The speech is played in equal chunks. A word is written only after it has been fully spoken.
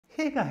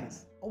Hey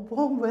guys, a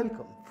warm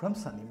welcome from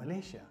sunny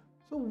Malaysia.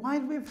 So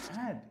while we've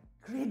had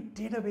great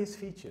database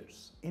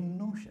features in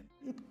Notion,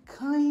 it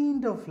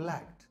kind of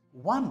lacked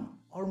one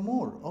or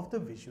more of the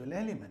visual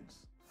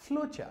elements,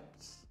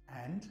 flowcharts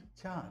and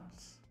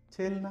charts.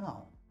 Till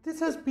now,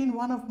 this has been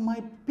one of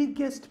my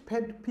biggest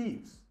pet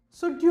peeves.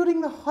 So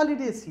during the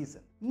holiday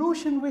season,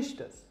 Notion wished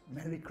us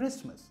Merry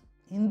Christmas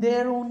in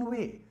their own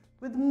way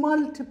with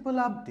multiple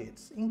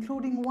updates,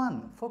 including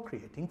one for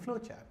creating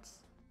flowcharts.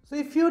 So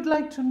if you'd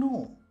like to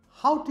know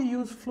how to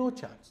use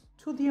flowcharts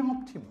to the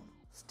optimum,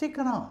 stick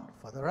around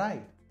for the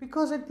ride,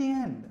 because at the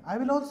end I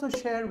will also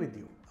share with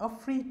you a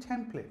free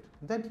template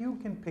that you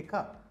can pick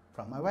up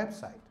from my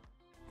website.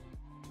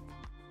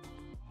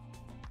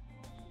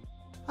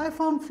 I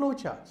found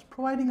flowcharts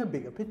providing a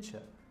bigger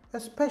picture,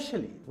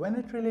 especially when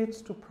it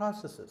relates to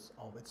processes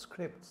or with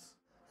scripts.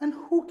 And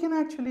who can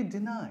actually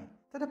deny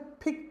that a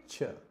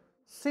picture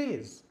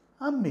says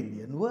a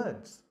million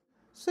words?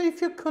 So if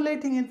you're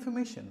collating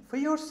information for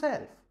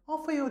yourself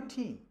or for your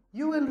team,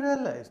 you will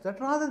realize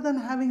that rather than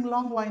having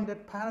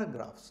long-winded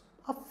paragraphs,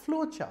 a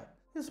flowchart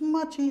is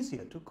much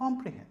easier to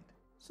comprehend.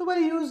 So by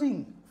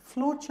using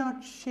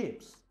flowchart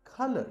shapes,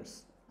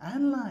 colors,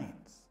 and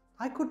lines,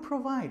 I could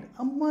provide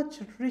a much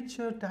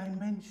richer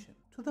dimension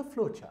to the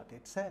flowchart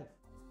itself.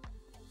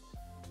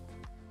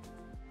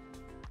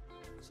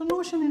 So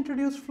Notion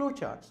introduced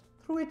flowcharts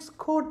through its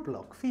code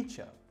block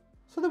feature.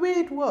 So the way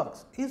it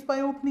works is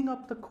by opening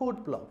up the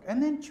code block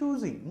and then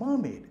choosing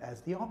Mermaid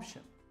as the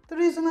option. The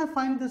reason I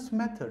find this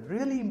method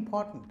really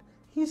important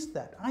is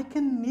that I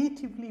can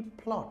natively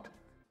plot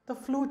the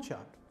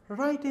flowchart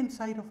right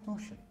inside of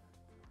Notion.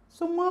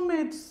 So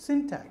Mermaid's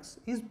syntax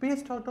is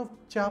based out of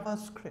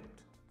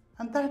JavaScript,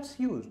 and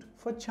that's used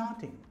for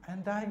charting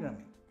and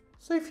diagramming.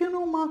 So if you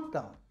know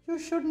Markdown, you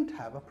shouldn't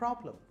have a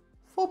problem.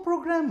 For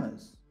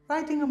programmers,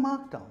 writing a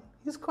Markdown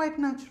is quite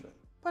natural,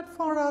 but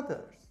for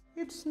others,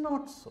 it's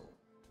not so.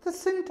 The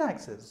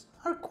syntaxes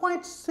are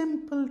quite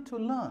simple to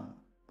learn,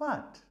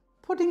 but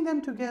putting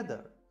them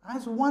together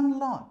as one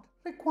lot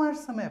requires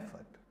some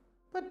effort.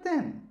 But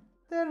then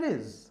there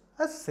is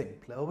a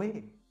simpler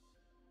way.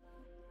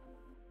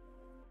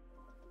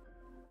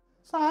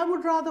 So I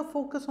would rather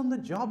focus on the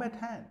job at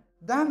hand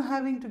than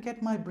having to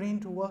get my brain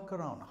to work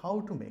around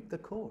how to make the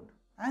code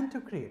and to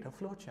create a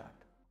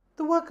flowchart.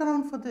 The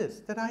workaround for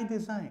this that I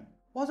designed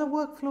was a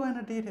workflow and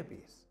a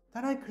database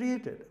that I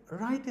created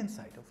right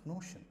inside of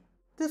Notion.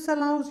 This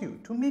allows you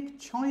to make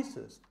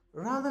choices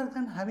rather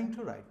than having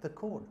to write the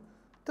code.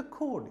 The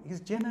code is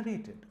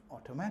generated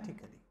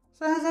automatically.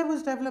 So as I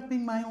was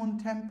developing my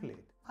own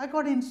template, I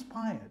got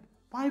inspired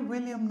by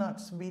William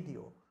Nutt's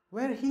video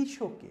where he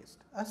showcased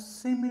a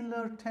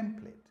similar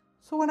template.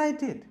 So what I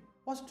did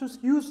was to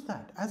use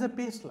that as a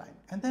baseline,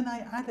 and then I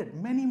added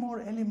many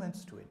more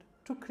elements to it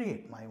to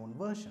create my own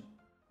version.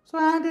 So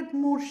I added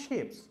more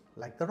shapes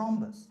like the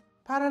rhombus,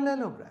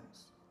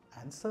 parallelograms,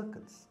 and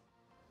circles.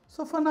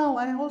 So for now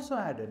I also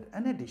added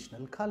an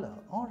additional color,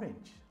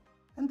 orange.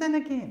 And then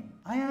again,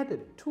 I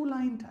added two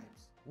line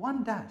types,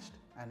 one dashed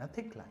and a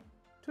thick line.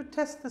 To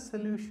test the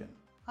solution,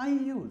 I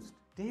used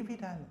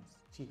David Allens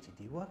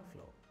GTD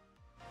workflow.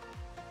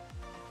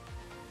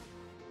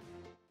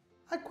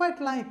 I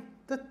quite like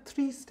the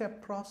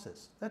three-step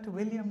process that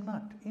William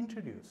Nutt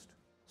introduced.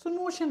 So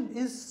Notion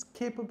is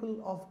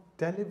capable of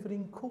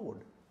delivering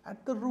code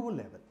at the row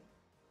level,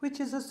 which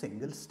is a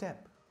single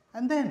step.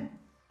 And then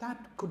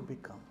that could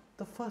become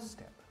the first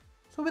step.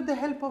 So with the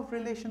help of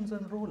relations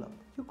and rollup,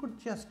 you could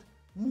just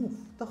move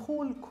the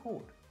whole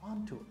code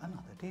onto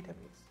another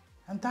database,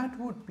 and that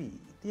would be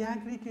the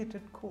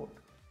aggregated code.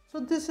 So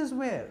this is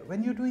where,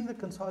 when you're doing the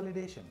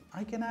consolidation,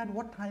 I can add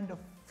what kind of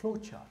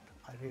flowchart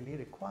I really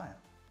require,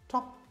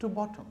 top to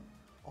bottom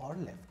or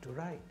left to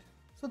right.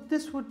 So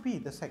this would be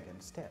the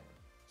second step.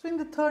 So in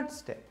the third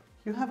step,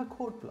 you have a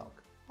code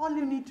block. All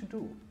you need to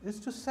do is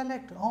to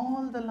select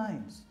all the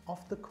lines of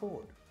the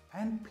code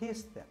and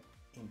paste them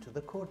into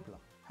the code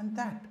block, and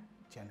that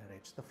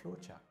generates the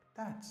flowchart.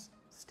 That's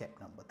step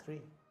number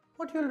 3.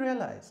 What you'll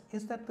realize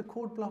is that the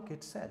code block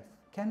itself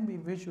can be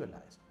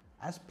visualized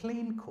as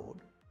plain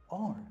code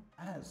or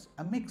as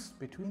a mix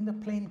between the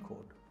plain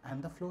code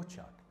and the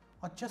flowchart,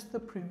 or just the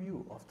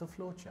preview of the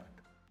flowchart,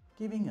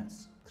 giving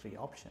us 3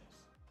 options.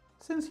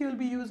 Since you'll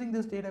be using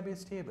this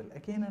database table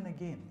again and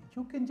again,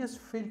 you can just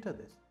filter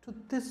this to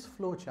this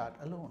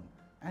flowchart alone,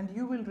 and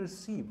you will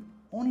receive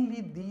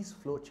only these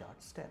flowchart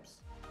steps.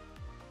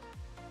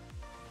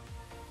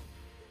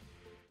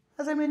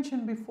 As I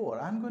mentioned before,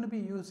 I'm going to be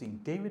using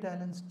David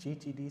Allens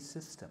GTD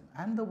system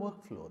and the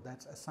workflow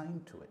that's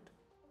assigned to it.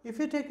 If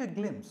you take a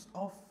glimpse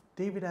of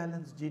David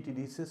Allens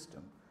GTD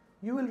system,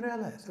 you will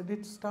realize that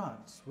it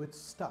starts with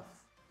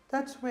stuff.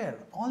 That's where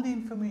all the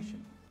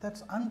information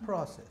that's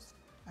unprocessed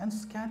and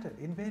scattered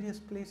in various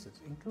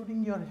places,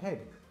 including your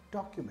head,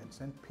 documents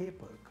and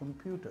paper,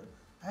 computer,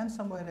 and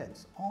somewhere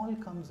else, all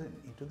comes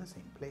into the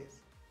same place.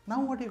 Now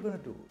what you're going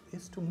to do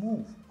is to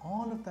move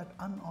all of that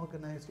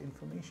unorganized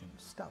information,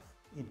 stuff,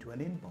 into an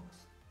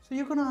inbox. So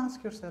you're going to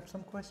ask yourself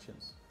some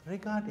questions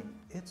regarding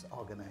its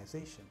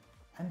organization.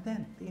 And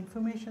then the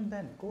information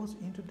then goes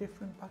into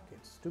different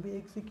buckets to be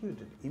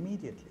executed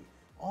immediately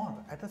or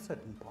at a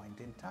certain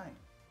point in time.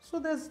 So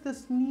there's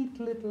this neat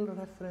little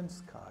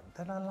reference card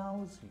that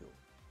allows you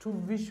to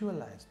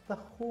visualize the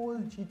whole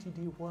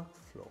GTD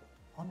workflow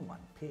on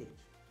one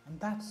page. And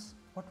that's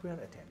what we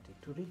are attempting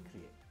to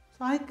recreate.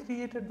 So I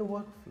created the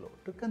workflow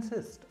to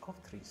consist of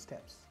 3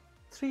 steps,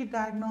 3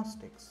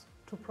 diagnostics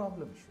to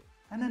problem shoot,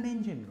 and an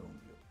engine room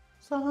view.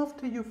 So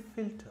after you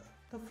filter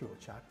the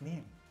flowchart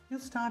name, you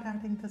start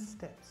adding the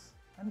steps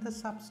and the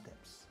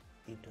sub-steps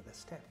into the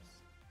steps.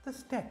 The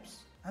steps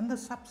and the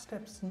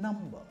sub-steps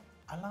number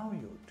allow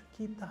you to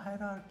keep the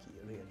hierarchy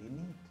really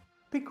neat.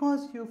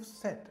 Because you've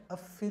set a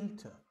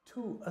filter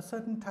to a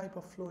certain type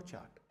of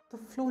flowchart, the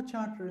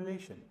flowchart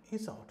relation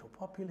is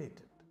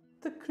auto-populated.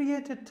 The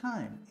created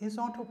time is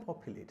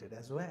auto-populated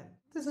as well.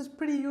 This is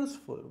pretty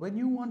useful when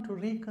you want to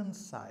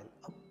reconcile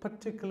a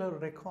particular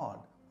record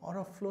or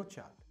a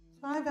flowchart.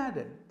 So I've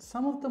added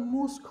some of the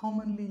most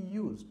commonly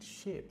used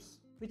shapes,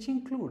 which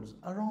includes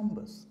a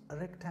rhombus, a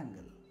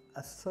rectangle,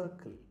 a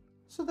circle.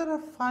 So there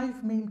are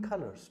 5 main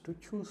colors to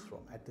choose from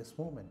at this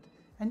moment,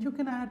 and you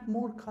can add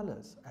more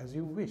colors as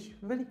you wish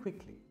very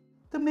quickly.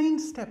 The main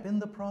step in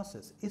the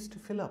process is to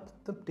fill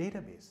up the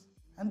database,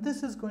 and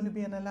this is going to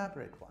be an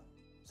elaborate one.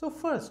 So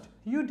first,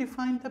 you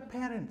define the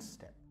parent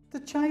step.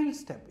 The child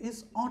step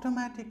is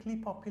automatically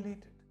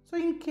populated. So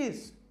in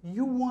case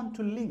you want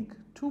to link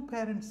 2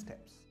 parent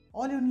steps,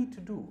 all you need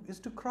to do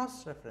is to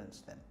cross-reference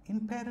them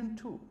in parent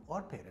 2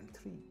 or parent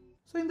 3.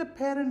 So in the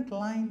parent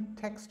line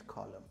text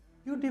column,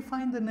 you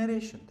define the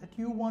narration that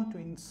you want to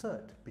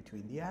insert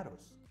between the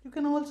arrows. You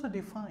can also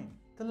define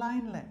the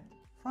line length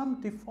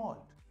from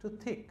default to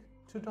thick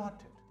to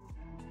dotted.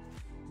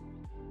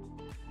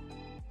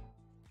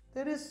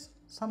 There is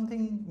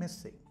something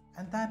missing,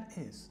 and that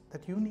is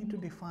that you need to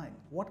define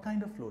what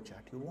kind of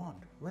flowchart you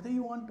want, whether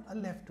you want a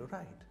left to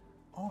right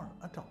or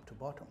a top to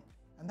bottom.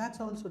 And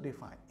that's also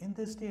defined in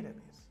this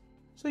database.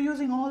 So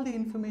using all the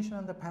information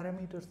and the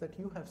parameters that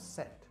you have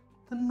set,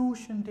 the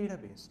Notion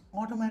database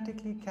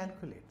automatically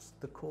calculates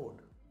the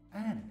code,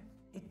 and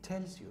it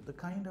tells you the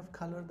kind of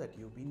color that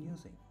you've been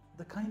using,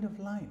 the kind of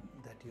line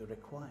that you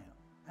require,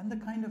 and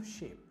the kind of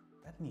shape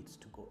that needs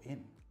to go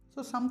in.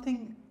 So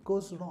something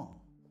goes wrong.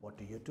 What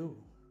do?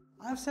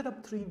 I've set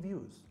up 3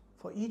 views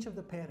for each of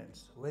the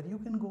parents where you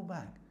can go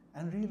back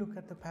and relook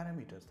at the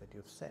parameters that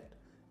you've set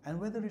and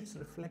whether it's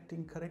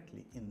reflecting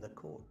correctly in the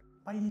code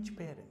by each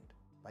parent,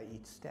 by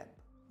each step.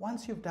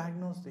 Once you've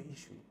diagnosed the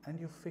issue and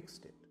you've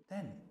fixed it,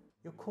 then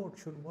your code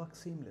should work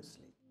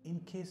seamlessly in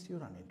case you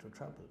run into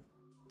trouble.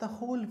 The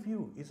whole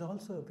view is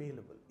also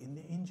available in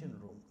the engine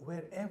room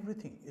where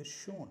everything is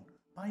shown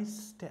by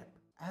step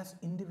as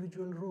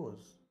individual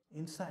rows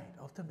inside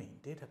of the main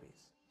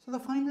database. So the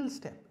final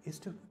step is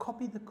to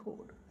copy the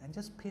code and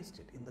just paste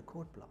it in the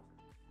code block.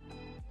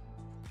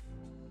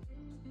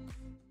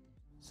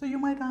 So you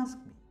might ask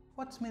me,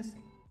 what's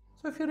missing?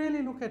 So if you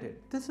really look at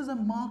it, this is a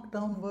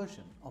markdown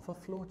version of a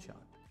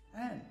flowchart,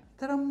 and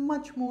there are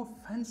much more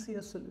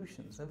fancier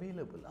solutions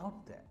available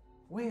out there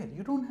where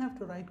you don't have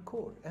to write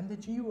code and the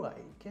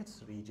GUI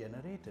gets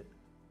regenerated.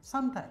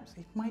 Sometimes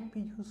it might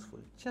be useful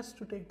just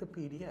to take the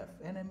PDF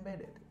and embed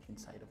it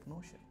inside of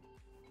Notion.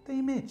 The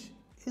image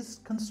is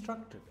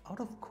constructed out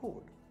of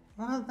code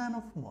rather than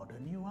of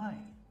modern UI.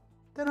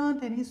 There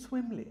aren't any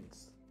swim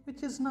lanes,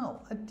 which is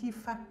now a de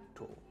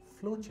facto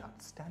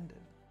flowchart standard.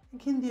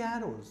 Again, the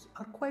arrows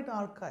are quite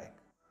archaic.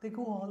 They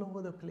go all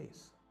over the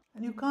place,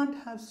 and you can't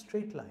have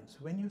straight lines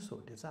when you so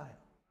desire.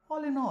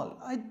 All in all,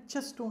 I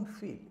just don't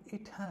feel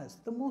it has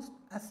the most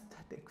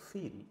aesthetic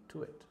feel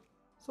to it.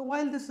 So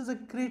while this is a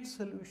great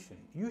solution,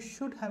 you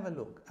should have a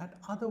look at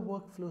other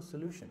workflow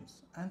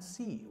solutions and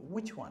see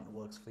which one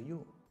works for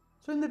you.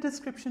 So in the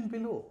description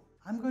below,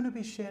 I'm going to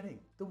be sharing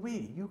the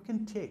way you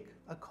can take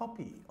a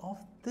copy of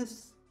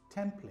this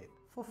template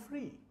for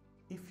free.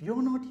 If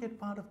you're not yet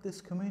part of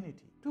this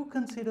community, do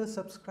consider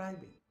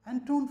subscribing,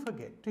 and don't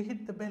forget to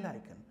hit the bell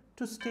icon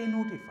to stay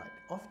notified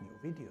of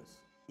new videos.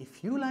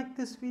 If you like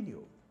this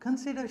video,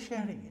 consider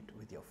sharing it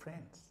with your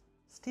friends.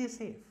 Stay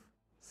safe,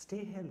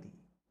 stay healthy,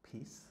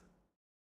 peace.